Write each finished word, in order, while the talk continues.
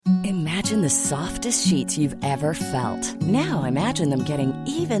Imagine the softest sheets you've ever felt. Now imagine them getting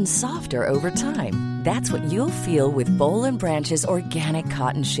even softer over time. That's what you'll feel with Boll & Branch's organic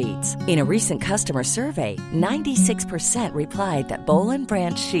cotton sheets. In a recent customer survey, 96% replied that Boll &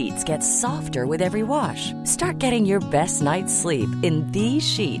 Branch sheets get softer with every wash. Start getting your best night's sleep in these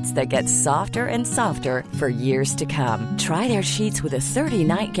sheets that get softer and softer for years to come. Try their sheets with a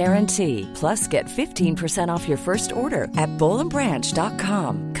 30-night guarantee. Plus, get 15% off your first order at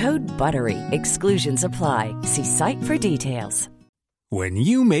bollandbranch.com. Code BUTTERY. Exclusions apply. See site for details. When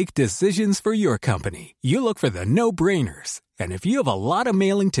you make decisions for your company, you look for the no-brainers. And if you have a lot of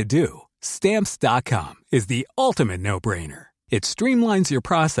mailing to do, Stamps.com is the ultimate no-brainer. It streamlines your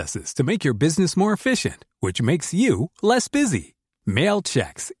processes to make your business more efficient, which makes you less busy. Mail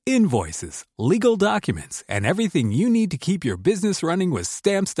checks, invoices, legal documents, and everything you need to keep your business running with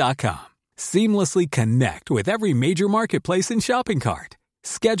Stamps.com. Seamlessly connect with every major marketplace and shopping cart.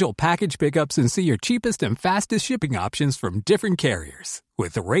 Schedule package pickups and see your cheapest and fastest shipping options from different carriers.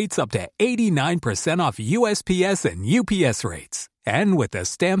 With rates up to 89% off USPS and UPS rates. And with the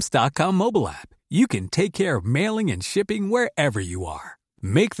Stamps.com mobile app, you can take care of mailing and shipping wherever you are.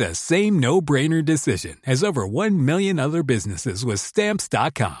 Make the same no-brainer decision as over 1 million other businesses with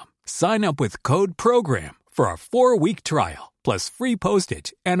Stamps.com. Sign up with code PROGRAM for a 4-week trial, plus free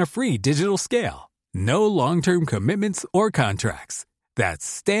postage and a free digital scale. No long-term commitments or contracts. That's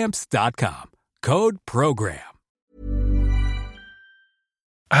Stamps.com. Code PROGRAM.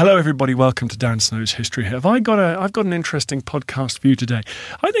 Hello, everybody. Welcome to Dan Snow's History Hit. I've got an interesting podcast for you today.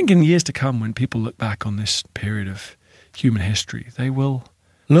 I think in years to come, when people look back on this period of human history, they will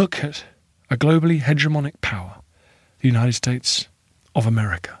look at a globally hegemonic power, the United States of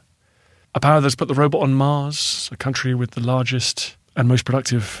America. A power that's put the robot on Mars, a country with the largest and most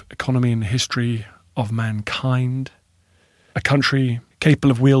productive economy in the history of mankind, a country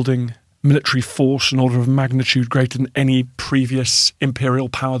capable of wielding military force an order of magnitude greater than any previous imperial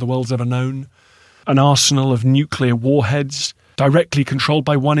power the world's ever known, an arsenal of nuclear warheads directly controlled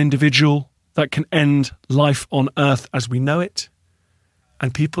by one individual that can end life on Earth as we know it.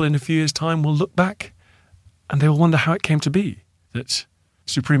 And people in a few years' time will look back and they will wonder how it came to be that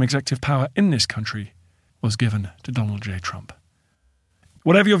supreme executive power in this country was given to Donald J. Trump.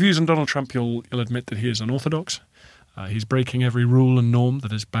 Whatever your views on Donald Trump, you'll admit that he is unorthodox. He's breaking every rule and norm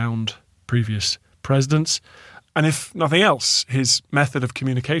that has bound previous presidents. And if nothing else, his method of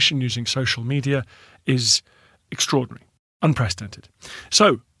communication using social media is extraordinary, unprecedented.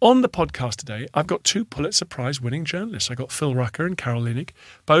 So, on the podcast today, I've got 2 Pulitzer Prize-winning journalists. I've got Phil Rucker and Carol Leonnig,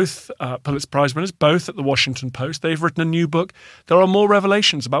 both Pulitzer Prize winners, both at the Washington Post. They've written a new book. There are more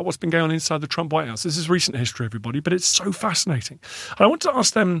revelations about what's been going on inside the Trump White House. This is recent history, everybody, but it's so fascinating. And I want to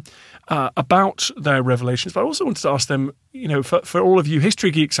ask them about their revelations, but I also wanted to ask them, for all of you history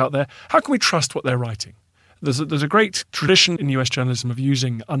geeks out there, how can we trust what they're writing? There's a great tradition in US journalism of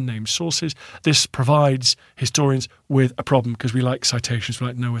using unnamed sources. This provides historians with a problem because we like citations, we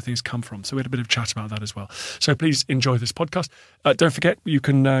like to know where things come from. So we had a bit of chat about that as well. So please enjoy this podcast. Don't forget, you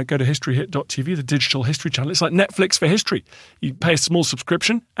can go to historyhit.tv, the digital history channel. It's like Netflix for history. You pay a small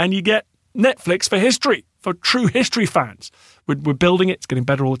subscription and you get Netflix for history, for true history fans. We're building it. It's getting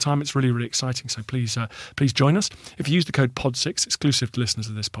better all the time. It's really, really exciting. So please join us. If you use the code POD6, exclusive to listeners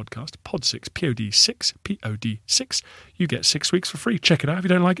of this podcast, POD6, POD6, POD6, you get 6 weeks for free. Check it out. If you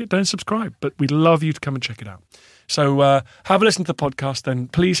don't like it, don't subscribe. But we'd love you to come and check it out. So have a listen to the podcast, then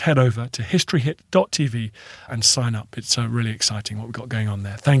please head over to historyhit.tv and sign up. It's really exciting what we've got going on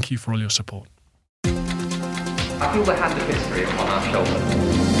there. Thank you for all your support. I feel the hand of history upon our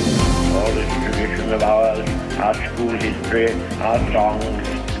shoulders. All this tradition of ours, our school history, our songs,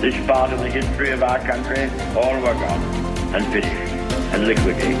 this part of the history of our country, all were gone and finished and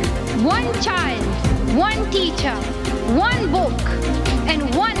liquidated. One child, one teacher, one book,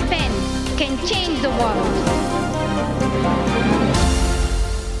 and one pen can change the world.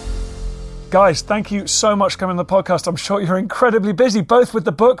 Guys, thank you so much for coming on the podcast. I'm sure you're incredibly busy, both with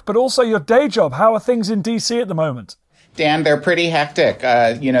the book, but also your day job. How are things in DC at the moment? Dan, they're pretty hectic.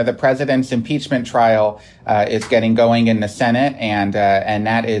 The president's impeachment trial is getting going in the Senate, and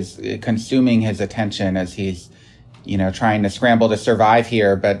that is consuming his attention as he's, trying to scramble to survive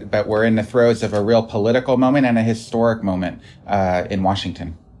here. But we're in the throes of a real political moment and a historic moment in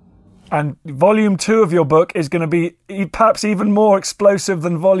Washington. And volume 2 of your book is going to be perhaps even more explosive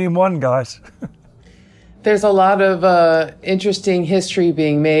than volume 1, guys. There's a lot of interesting history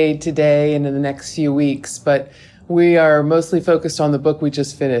being made today and in the next few weeks, but we are mostly focused on the book we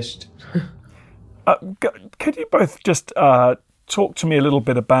just finished. Could you both just talk to me a little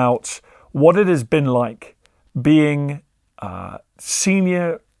bit about what it has been like being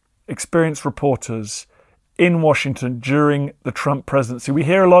senior experienced reporters in Washington during the Trump presidency? We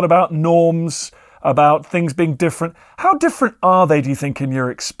hear a lot about norms, about things being different. How different are they, do you think, in your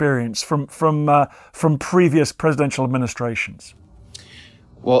experience from previous presidential administrations?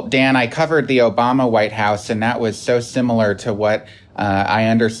 Well, Dan, I covered the Obama White House, and that was so similar to what I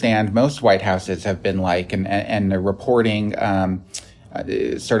understand most White Houses have been like, and the reporting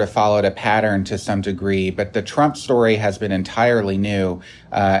sort of followed a pattern to some degree. But the Trump story has been entirely new.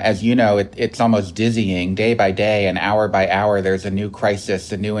 As you know, it's almost dizzying. Day by day and hour by hour, there's a new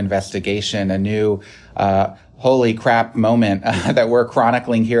crisis, a new investigation, a new holy crap moment that we're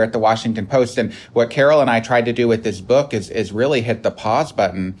chronicling here at the Washington Post. And what Carol and I tried to do with this book is really hit the pause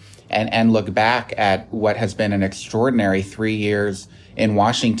button and look back at what has been an extraordinary 3 years in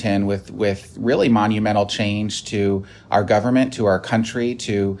Washington with really monumental change to our government, to our country,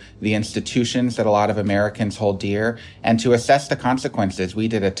 to the institutions that a lot of Americans hold dear, and to assess the consequences. We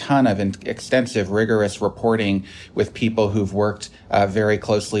did a ton of extensive, rigorous reporting with people who've worked very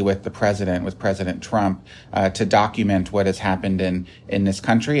closely with the president, with President Trump, to document what has happened in this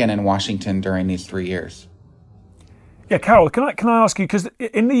country and in Washington during these 3 years. Yeah, Carol, can I ask you, because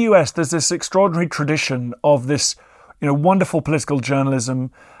in the US there's this extraordinary tradition of this, wonderful political journalism,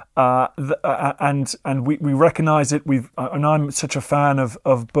 and we recognise it. And I'm such a fan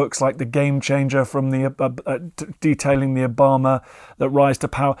of books like The Game Changer from the detailing the Obama that rise to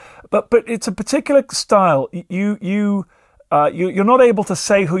power. But it's a particular style. You're not able to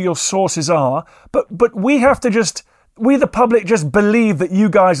say who your sources are, but we have to we the public just believe that you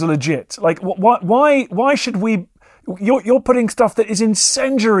guys are legit. Like why should we? You're putting stuff that is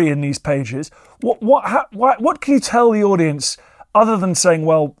incendiary in these pages. What can you tell the audience other than saying,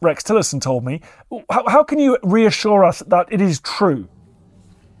 well, Rex Tillerson told me? How can you reassure us that it is true?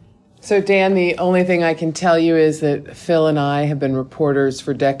 So, Dan, the only thing I can tell you is that Phil and I have been reporters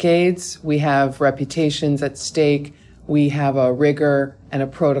for decades. We have reputations at stake. We have a rigor and a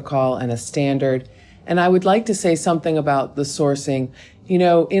protocol and a standard. And I would like to say something about the sourcing.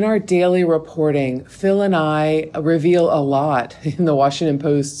 In our daily reporting, Phil and I reveal a lot in the Washington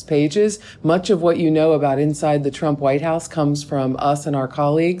Post's pages. Much of what you know about inside the Trump White House comes from us and our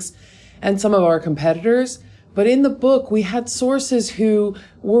colleagues and some of our competitors. But in the book, we had sources who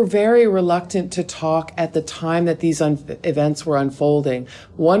were very reluctant to talk at the time that these events were unfolding.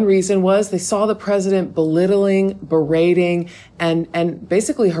 One reason was they saw the president belittling, berating, and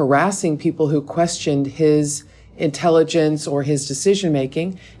basically harassing people who questioned his intelligence or his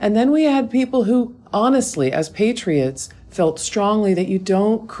decision-making. And then we had people who, honestly, as patriots, felt strongly that you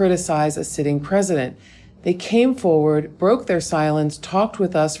don't criticize a sitting president. They came forward, broke their silence, talked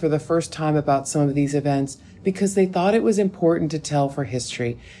with us for the first time about some of these events because they thought it was important to tell for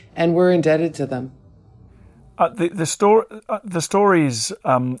history, and we're indebted to them. The stories,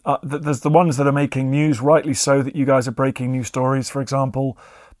 there's the ones that are making news, rightly so, that you guys are breaking news stories. For example,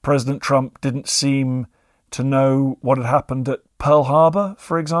 President Trump didn't seem to know what had happened at Pearl Harbor,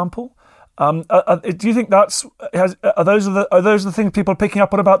 for example. Do you think are those the things people are picking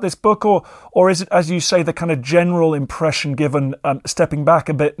up on about this book, or is it, as you say, the kind of general impression given, stepping back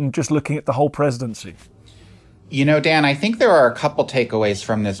a bit and just looking at the whole presidency? Dan, I think there are a couple takeaways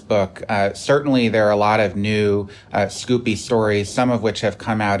from this book. Certainly there are a lot of new scoopy stories, some of which have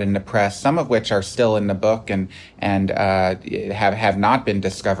come out in the press, some of which are still in the book and have not been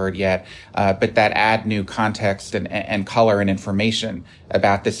discovered yet, but that add new context and color and information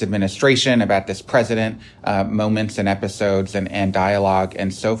about this administration, about this president, moments and episodes and dialogue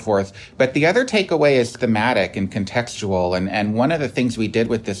and so forth. But the other takeaway is thematic and contextual. And one of the things we did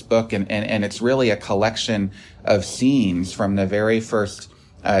with this book, and it's really a collection of scenes from the very first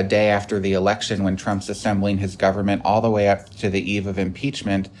day after the election when Trump's assembling his government all the way up to the eve of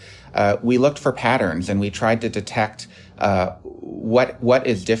impeachment, we looked for patterns and we tried to detect what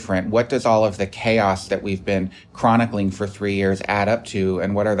is different. What does all of the chaos that we've been chronicling for 3 years add up to,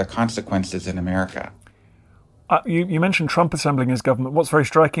 and what are the consequences in America? You mentioned Trump assembling his government. What's very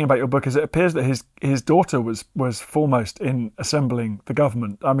striking about your book is it appears that his daughter was foremost in assembling the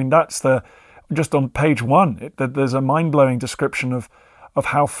government. I mean, that's just on page 1, there's a mind-blowing description of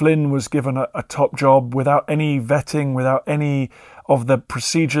how Flynn was given a top job without any vetting, without any of the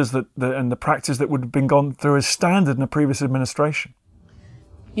procedures and the practice that would have been gone through as standard in a previous administration.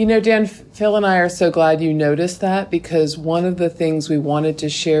 Dan, Phil and I are so glad you noticed that, because one of the things we wanted to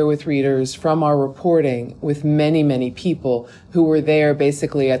share with readers from our reporting with many, many people who were there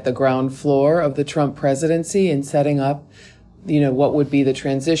basically at the ground floor of the Trump presidency and setting up what would be the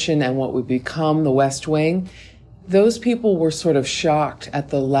transition and what would become the West Wing, those people were sort of shocked at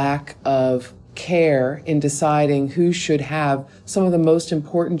the lack of care in deciding who should have some of the most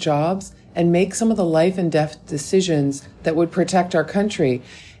important jobs and make some of the life and death decisions that would protect our country.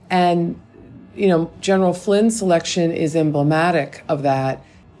 And, General Flynn's selection is emblematic of that.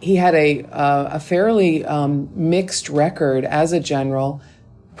 He had a fairly mixed record as a general.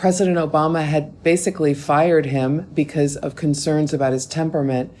 President Obama had basically fired him because of concerns about his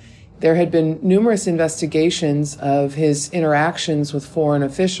temperament. There had been numerous investigations of his interactions with foreign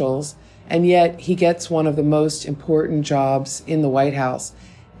officials, and yet he gets one of the most important jobs in the White House.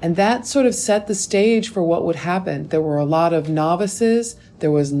 And that sort of set the stage for what would happen. There were a lot of novices.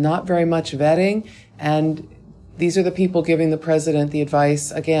 There was not very much vetting. And these are the people giving the president the advice,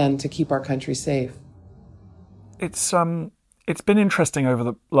 again, to keep our country safe. It's been interesting over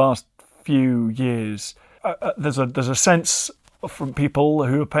the last few years. There's a sense from people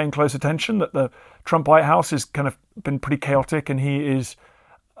who are paying close attention that the Trump White House has kind of been pretty chaotic, and it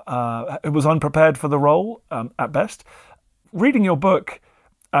was unprepared for the role at best. Reading your book,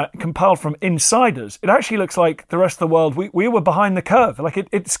 compiled from insiders, it actually looks like the rest of the world, we were behind the curve. Like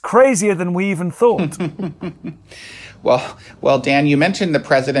it's crazier than we even thought. Well, Dan, you mentioned the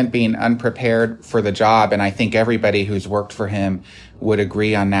president being unprepared for the job, and I think everybody who's worked for him would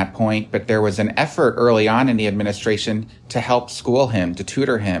agree on that point. But there was an effort early on in the administration to help school him, to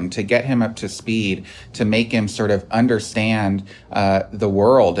tutor him, to get him up to speed, to make him sort of understand the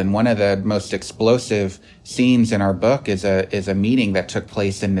world. And one of the most explosive scenes in our book is a meeting that took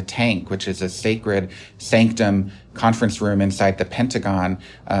place in the Tank, which is a sacred sanctum conference room inside the Pentagon,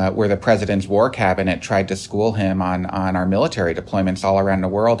 where the president's war cabinet tried to school him on our military deployments all around the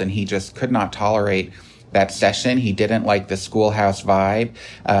world. And he just could not tolerate that session. He didn't like the schoolhouse vibe,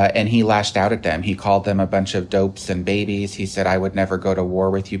 and he lashed out at them. He called them a bunch of dopes and babies. He said, "I would never go to war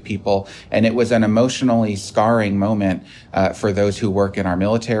with you people." And it was an emotionally scarring moment for those who work in our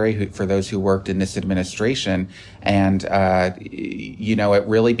military, for those who worked in this administration. And, it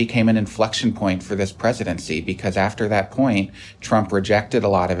really became an inflection point for this presidency, because after that point, Trump rejected a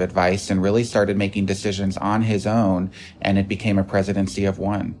lot of advice and really started making decisions on his own, and it became a presidency of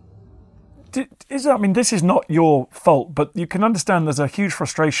one. This is not your fault, but you can understand there's a huge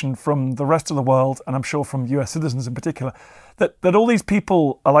frustration from the rest of the world, and I'm sure from US citizens in particular, that all these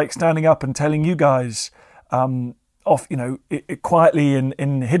people are like standing up and telling you guys quietly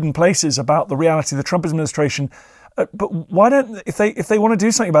in hidden places about the reality of the Trump administration. But why don't, if they want to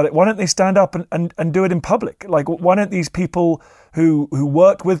do something about it, why don't they stand up and do it in public? Like, why don't these people who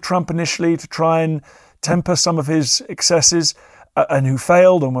worked with Trump initially to try and temper some of his excesses, and who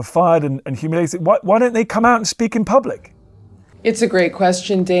failed and were fired and humiliated, why don't they come out and speak in public? It's a great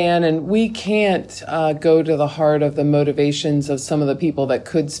question, Dan, and we can't go to the heart of the motivations of some of the people that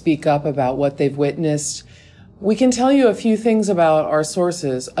could speak up about what they've witnessed. We can tell you a few things about our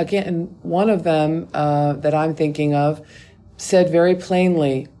sources. Again, one of them that I'm thinking of said very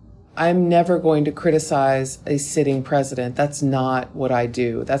plainly, "I'm never going to criticize a sitting president. That's not what I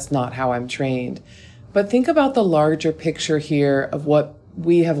do. That's not how I'm trained." But think about the larger picture here of what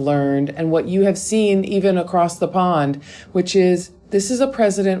we have learned and what you have seen even across the pond, which is this is a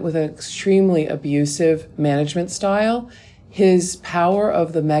president with an extremely abusive management style. His power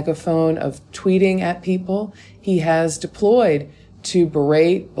of the megaphone of tweeting at people, he has deployed to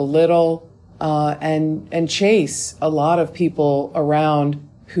berate, belittle, and chase a lot of people around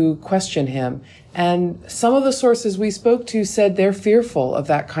who question him. And some of the sources we spoke to said they're fearful of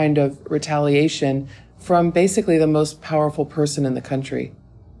that kind of retaliation from basically the most powerful person in the country.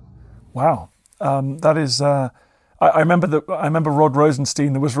 Wow. That is, I remember Rod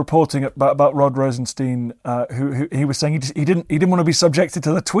Rosenstein. There was reporting about Rod Rosenstein, who he was saying he didn't want to be subjected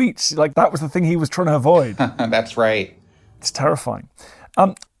to the tweets. Like, that was the thing he was trying to avoid. That's right. It's terrifying.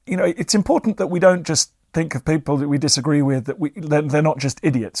 It's important that we don't just think of people that we disagree with, that they're not just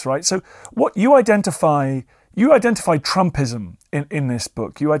idiots, right? So what you identify Trumpism in this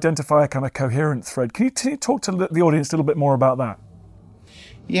book. You identify a kind of coherent thread. Can you talk to the audience a little bit more about that?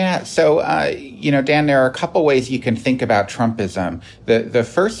 Yeah. So, Dan, there are a couple ways you can think about Trumpism. The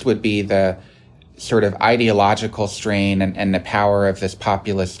first would be the sort of ideological strain and the power of this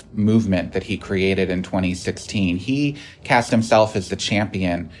populist movement that he created in 2016. He cast himself as the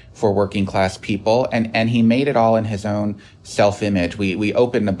champion for working class people, and he made it all in his own self-image. We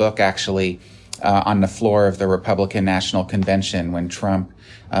opened the book actually on the floor of the Republican National Convention when Trump,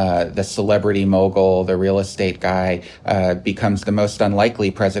 the celebrity mogul, the real estate guy, becomes the most unlikely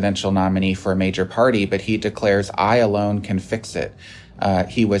presidential nominee for a major party, but he declares, "I alone can fix it."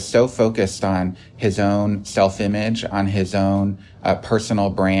 He was so focused on his own self-image, on his own personal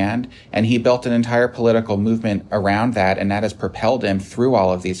brand, and he built an entire political movement around that, and that has propelled him through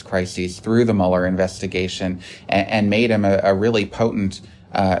all of these crises, through the Mueller investigation, and made him a really potent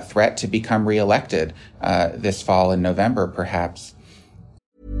threat to become reelected this fall in November, perhaps.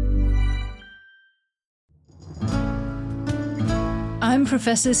 I'm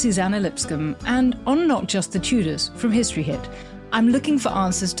Professor Susanna Lipscomb, and on Not Just the Tudors from History Hit, I'm looking for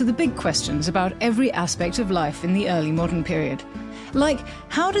answers to the big questions about every aspect of life in the early modern period. Like,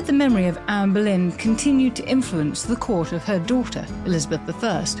 how did the memory of Anne Boleyn continue to influence the court of her daughter, Elizabeth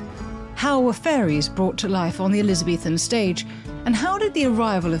I? How were fairies brought to life on the Elizabethan stage? And how did the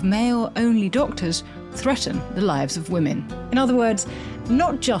arrival of male-only doctors threaten the lives of women? In other words,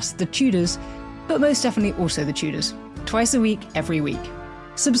 not just the Tudors, but most definitely also the Tudors. Twice a week, every week.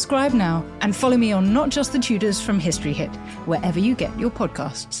 Subscribe now and follow me on Not Just the Tudors from History Hit, wherever you get your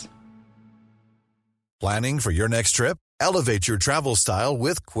podcasts. Planning for your next trip? Elevate your travel style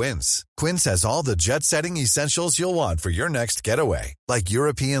with Quince. Quince has all the jet-setting essentials you'll want for your next getaway, like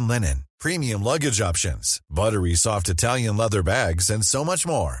European linen, premium luggage options, buttery soft Italian leather bags, and so much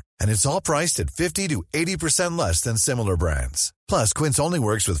more. And it's all priced at 50 to 80% less than similar brands. Plus, Quince only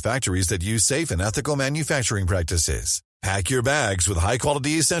works with factories that use safe and ethical manufacturing practices. Pack your bags with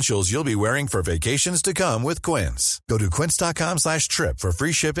high-quality essentials you'll be wearing for vacations to come with Quince. Go to quince.com/trip for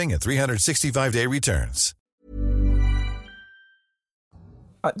free shipping and 365-day returns.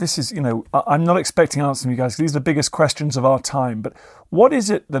 This is, I'm not expecting answers from you guys. These are the biggest questions of our time. But what is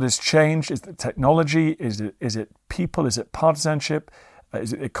it that has changed? Is it technology? Is it people? Is it partisanship?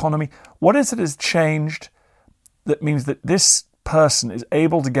 Is it economy? What is it that has changed that means that this person is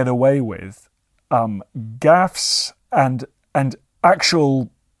able to get away with gaffes and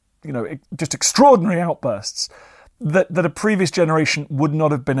actual, just extraordinary outbursts that a previous generation would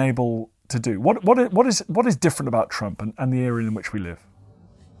not have been able to do? What is different about Trump and the era in which we live?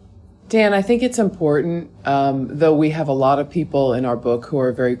 Dan, I think it's important, though we have a lot of people in our book who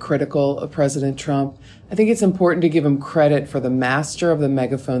are very critical of President Trump, I think it's important to give him credit for the master of the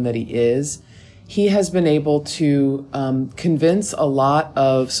megaphone that he is. He has been able to convince a lot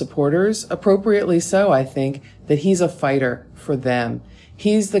of supporters, appropriately so, I think, that he's a fighter for them.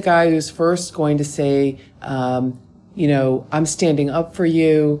 He's the guy who's first going to say, I'm standing up for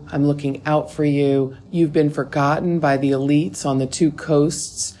you. I'm looking out for you. You've been forgotten by the elites on the two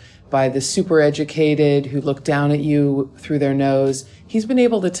coasts, by the super educated who look down at you through their nose. He's been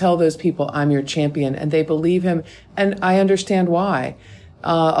able to tell those people, I'm your champion, and they believe him. And I understand why.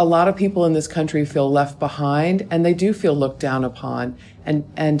 A lot of people in this country feel left behind, and they do feel looked down upon.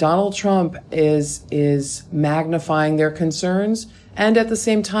 And Donald Trump is magnifying their concerns and at the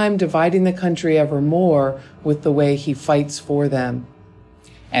same time dividing the country ever more with the way he fights for them.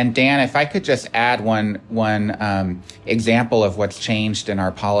 And Dan, if I could just add one example of what's changed in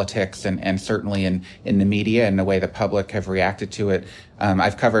our politics and certainly in the media and the way the public have reacted to it.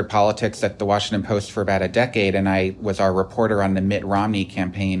 I've covered politics at the Washington Post for about a decade, and I was our reporter on the Mitt Romney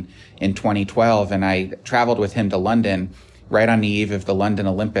campaign in 2012, and I traveled with him to London right on the eve of the London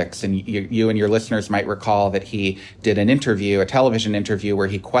Olympics. And you and your listeners might recall that he did a television interview where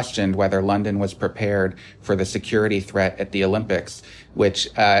he questioned whether London was prepared for the security threat at the Olympics, which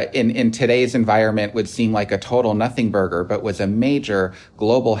in today's environment would seem like a total nothing burger, but was a major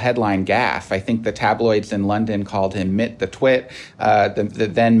global headline gaffe. I think the tabloids in London called him Mitt the Twit. The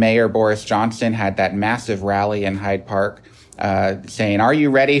then mayor Boris Johnson had that massive rally in Hyde Park saying, "Are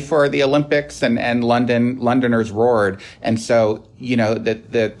you ready for the Olympics?" And Londoners roared. And so,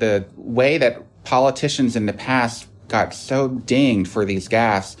 the way that politicians in the past got so dinged for these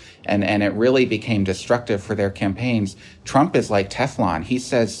gaffes and it really became destructive for their campaigns, Trump is like Teflon. He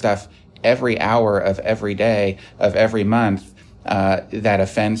says stuff every hour of every day of every month that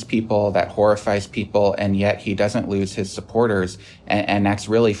offends people, that horrifies people, and yet he doesn't lose his supporters. And that's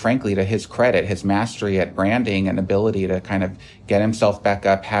really, frankly, to his credit, his mastery at branding and ability to kind of get himself back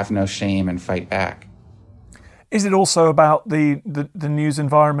up, have no shame, and fight back. Is it also about the news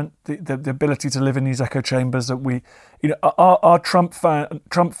environment, the ability to live in these echo chambers that we, are Trump fans,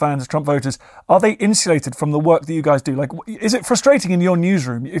 Trump voters, are they insulated from the work that you guys do? Like, is it frustrating in your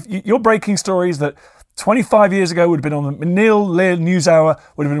newsroom if you're breaking stories that 25 years ago would have been on the Neil Lear NewsHour,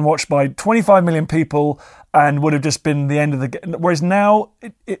 would have been watched by 25 million people and would have just been the end of the game? Whereas now,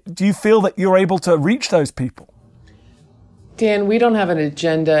 do you feel that you're able to reach those people? Dan, we don't have an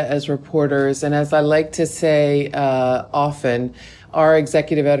agenda as reporters. And as I like to say often, our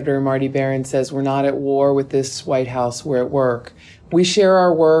executive editor, Marty Barron, says we're not at war with this White House, we're at work. We share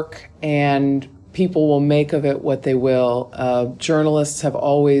our work and people will make of it what they will. Journalists have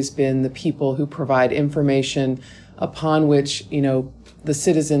always been the people who provide information upon which, the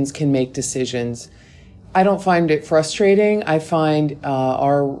citizens can make decisions. I don't find it frustrating. I find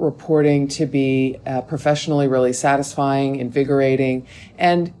our reporting to be professionally really satisfying, invigorating.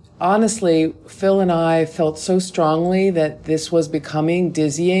 And honestly, Phil and I felt so strongly that this was becoming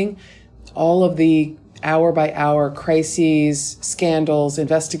dizzying. All of the hour-by-hour crises, scandals,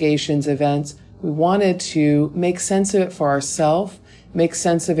 investigations, events, we wanted to make sense of it for ourselves, make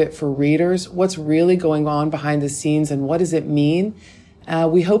sense of it for readers, what's really going on behind the scenes and what does it mean.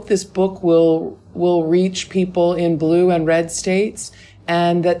 We hope this book will reach people in blue and red states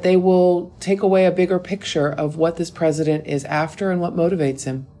and that they will take away a bigger picture of what this president is after and what motivates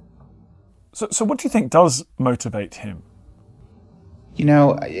him. So what do you think does motivate him?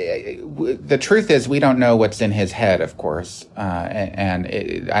 The truth is we don't know what's in his head, of course.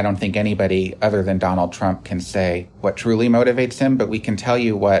 I don't think anybody other than Donald Trump can say what truly motivates him, but we can tell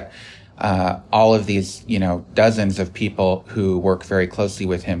you what all of these, dozens of people who work very closely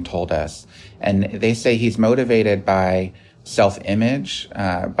with him told us. And they say he's motivated by self-image,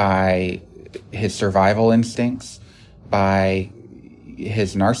 by his survival instincts, by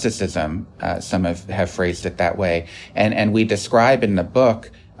his narcissism. Some have phrased it that way. And we describe in the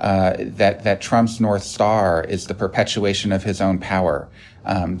book that Trump's North Star is the perpetuation of his own power,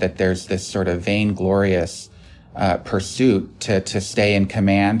 that there's this sort of vainglorious pursuit to stay in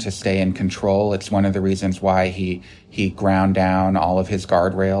command, to stay in control. It's one of the reasons why he ground down all of his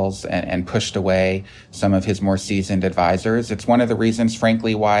guardrails and pushed away some of his more seasoned advisors. It's one of the reasons,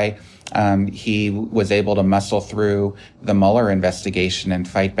 frankly, why he was able to muscle through the Mueller investigation and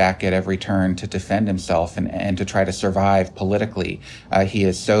fight back at every turn to defend himself and to try to survive politically. He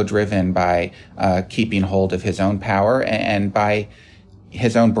is so driven by keeping hold of his own power and by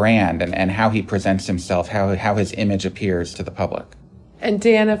his own brand and how he presents himself, how his image appears to the public. And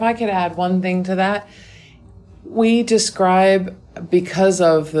Dan, if I could add one thing to that, we describe, because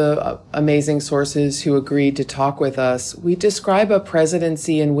of the amazing sources who agreed to talk with us, we describe a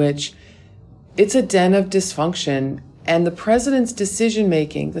presidency in which it's a den of dysfunction, and the president's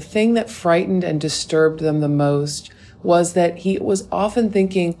decision-making, the thing that frightened and disturbed them the most was that he was often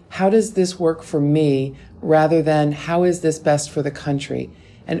thinking, how does this work for me, rather than how is this best for the country?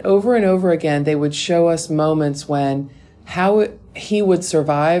 And over again, they would show us moments when how he would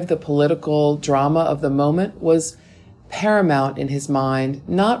survive the political drama of the moment was paramount in his mind,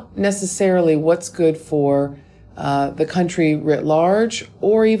 not necessarily what's good for the country writ large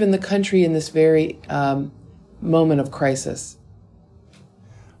or even the country in this very moment of crisis.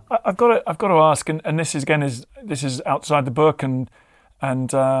 I've got to ask, and this is outside the book, and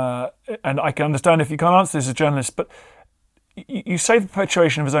I can understand if you can't answer this as a journalist, but you say the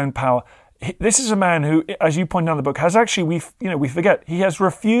perpetuation of his own power. This is a man who, as you point out in the book, has actually, we forget, he has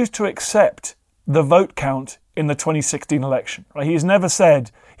refused to accept the vote count in the 2016 election. Right? He has never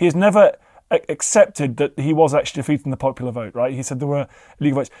accepted that he was actually defeated in the popular vote. Right? He said there were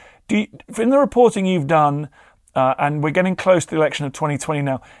illegal votes. In the reporting you've done, and we're getting close to the election of 2020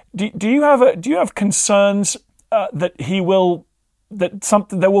 now, do you have concerns that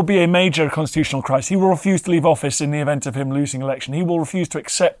there will be a major constitutional crisis? He will refuse to leave office in the event of him losing election. He will refuse to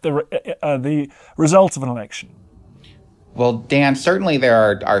accept the result of an election. Well, Dan, certainly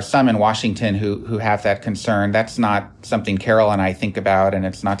there are some in Washington who have that concern. That's not something Carol and I think about, and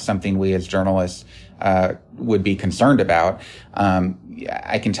it's not something we as journalists would be concerned about.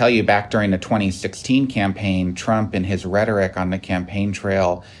 I can tell you back during the 2016 campaign, Trump in his rhetoric on the campaign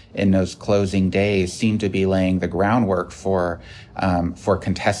trail in those closing days seemed to be laying the groundwork for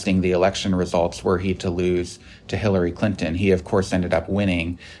contesting the election results were he to lose to Hillary Clinton. He, of course, ended up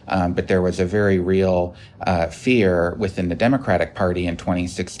winning, but there was a very real fear within the Democratic Party in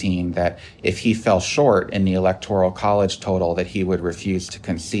 2016 that if he fell short in the Electoral College total, that he would refuse to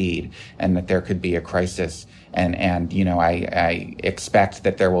concede and that there could be a crisis. And I expect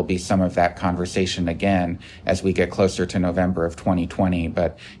that there will be some of that conversation again as we get closer to November of 2020.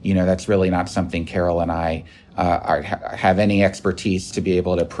 But, that's really not something Carol and I have any expertise to be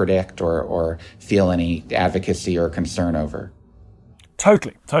able to predict or feel any advocacy or concern over.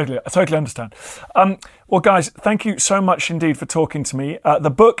 Totally. I totally understand. Well, guys, thank you so much indeed for talking to me.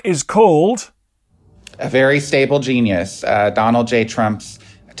 The book is called A Very Stable Genius, Donald J. Trump's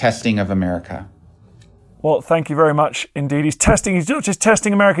Testing of America. Well, thank you very much indeed. He's not just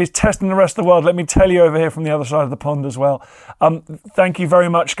testing America, he's testing the rest of the world. Let me tell you over here from the other side of the pond as well. Thank you very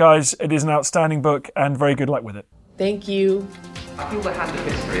much, guys. It is an outstanding book and very good luck with it. Thank you. I feel the hand of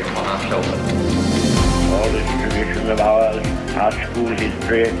history upon our shoulders. All this tradition of ours, our school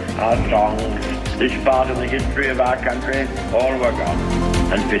history, our songs, this part of the history of our country, all were gone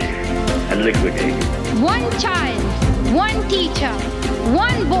and finished and liquidated. One child, one teacher,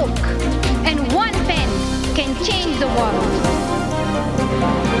 one book, and one pen can change the world.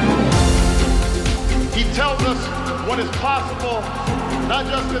 He tells us what is possible, not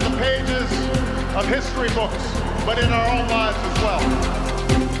just in the pages of history books, but in our own lives as well.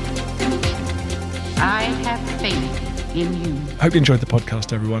 I have faith in you. Hope you enjoyed the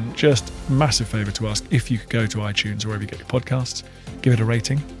podcast, everyone. Just massive favour to ask if you could go to iTunes or wherever you get your podcasts, give it a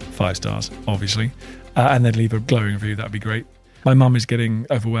rating, 5 stars, obviously, and then leave a glowing review. That'd be great. My mum is getting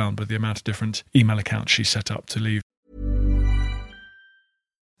overwhelmed with the amount of different email accounts she's set up to leave.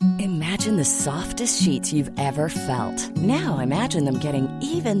 Imagine the softest sheets you've ever felt. Now imagine them getting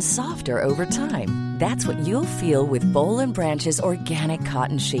even softer over time. That's what you'll feel with Boll & Branch's organic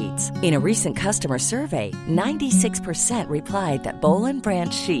cotton sheets. In a recent customer survey, 96% replied that Boll &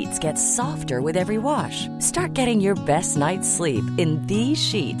 Branch sheets get softer with every wash. Start getting your best night's sleep in these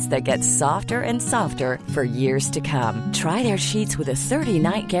sheets that get softer and softer for years to come. Try their sheets with a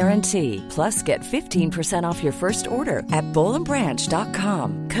 30-night guarantee. Plus, get 15% off your first order at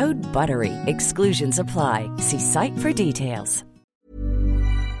bollandbranch.com. Code BUTTERY. Exclusions apply. See site for details.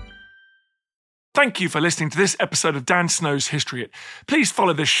 Thank you for listening to this episode of Dan Snow's History Hit. Please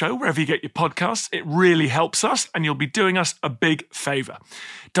follow this show wherever you get your podcasts. It really helps us, and you'll be doing us a big favour.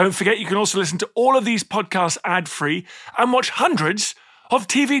 Don't forget, you can also listen to all of these podcasts ad-free and watch hundreds of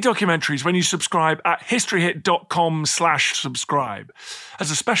TV documentaries when you subscribe at historyhit.com/subscribe.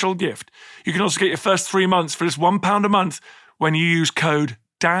 As a special gift, you can also get your first 3 months for just £1 a month when you use code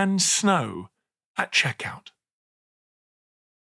DANSNOW at checkout.